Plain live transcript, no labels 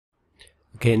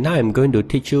Okay, now I'm going to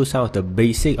teach you some of the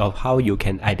basic of how you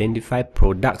can identify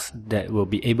products that will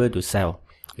be able to sell.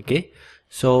 Okay,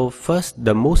 so first,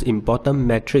 the most important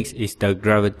metrics is the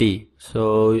gravity.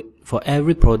 So for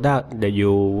every product that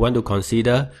you want to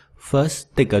consider, first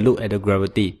take a look at the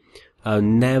gravity.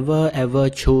 Never ever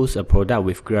choose a product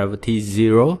with gravity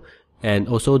 0, and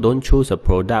also don't choose a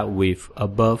product with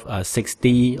above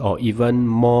 60 or even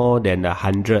more than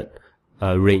 100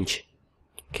 range.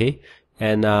 Okay.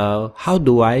 And how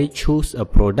do I choose a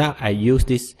product? I use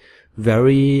this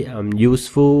very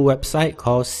useful website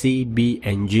called CB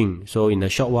Engine. So in a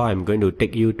short while, I'm going to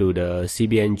take you to the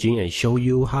CB Engine and show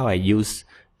you how I use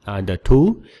the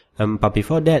tool. But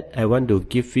before that, I want to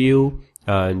give you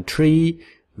 3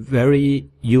 very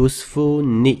useful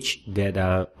niche that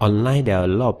online there are a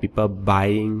lot of people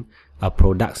buying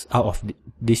products out of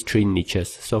these 3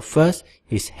 niches. So first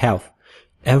is health.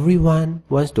 Everyone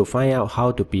wants to find out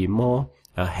how to be more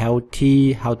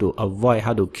healthy, how to avoid,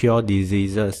 how to cure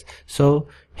diseases. So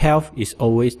health is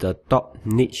always the top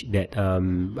niche that I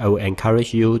will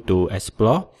encourage you to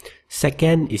explore.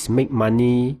 Second is make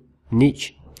money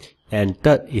niche. And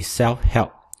third is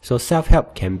self-help. So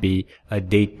self-help can be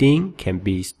dating, can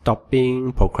be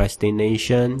stopping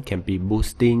procrastination, can be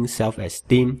boosting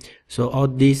self-esteem. So all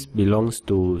this belongs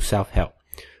to self-help.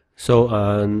 So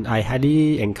I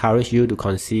highly encourage you to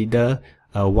consider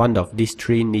one of these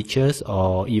 3 niches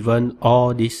or even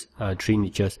all these 3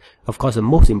 niches. Of course, the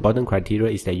most important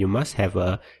criteria is that you must have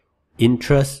a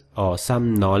interest or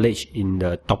some knowledge in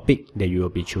the topic that you will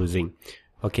be choosing.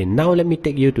 Okay, now let me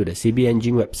take you to the CB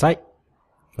Engine website.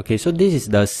 Okay, so this is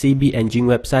the CB Engine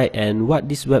website, and what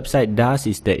this website does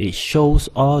is that it shows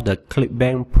all the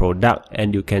Clickbank product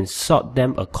and you can sort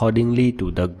them accordingly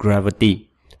to the gravity.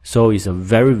 So it's a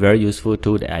very useful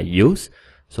tool that I use.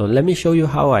 So let me show you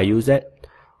how I use it.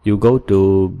 You go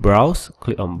to browse,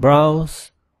 click on browse,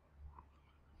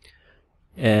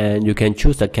 and you can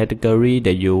choose the category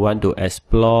that you want to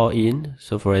explore in.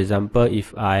 So for example,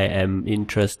 if I am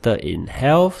interested in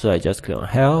health, so I just click on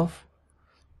health.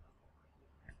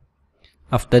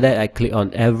 After that, I click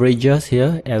on averages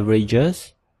here,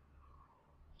 averages,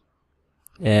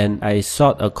 and I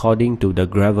sort according to the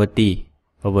gravity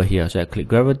over here. So I click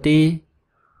gravity,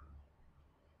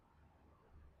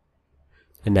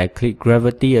 and I click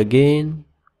gravity again.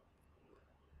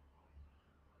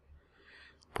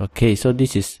 Okay, so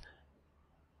this is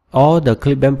all the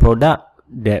Clickbank product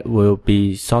that will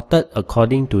be sorted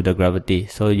according to the gravity.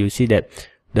 So you see that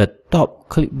the top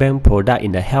Clickbank product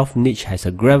in the health niche has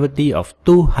a gravity of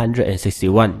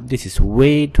 261. This is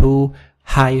way too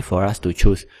high for us to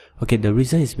choose. Okay, the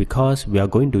reason is because we are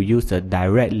going to use the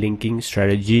direct linking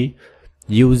strategy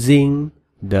using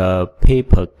the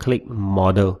pay-per-click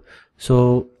model.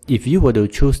 So if you were to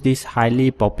choose this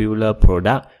highly popular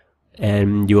product,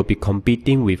 and you will be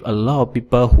competing with a lot of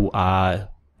people who are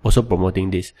also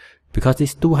promoting this, because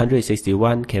this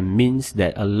 261 can means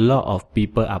that a lot of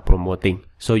people are promoting.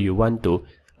 So you want to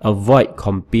avoid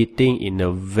competing in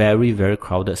a very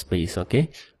crowded space. Okay,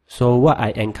 so what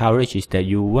I encourage is that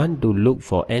you want to look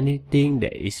for anything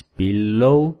that is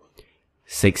below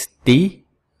 60.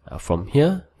 From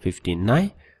here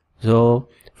 59. So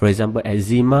for example,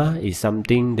 eczema is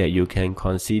something that you can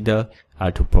consider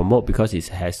to promote because it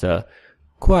has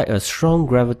quite a strong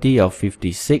gravity of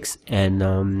 56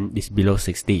 and is below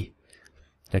 60.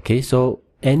 Okay, so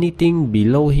anything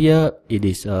below here, it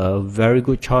is a very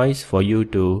good choice for you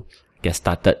to get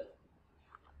started.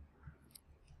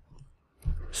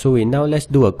 So now let's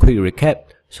do a quick recap.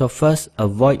 So first,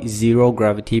 avoid 0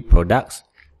 gravity products.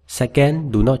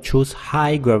 Second, do not choose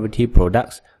high gravity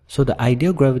products. So the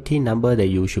ideal gravity number that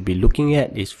you should be looking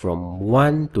at is from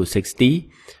 1 to 60.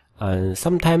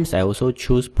 Sometimes I also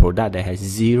choose product that has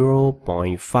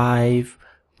 0.5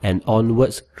 and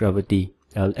onwards gravity.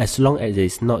 As long as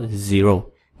it's not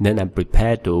 0, then I'm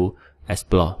prepared to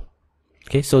explore.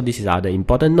 Okay, so these are the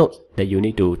important notes that you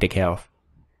need to take care of.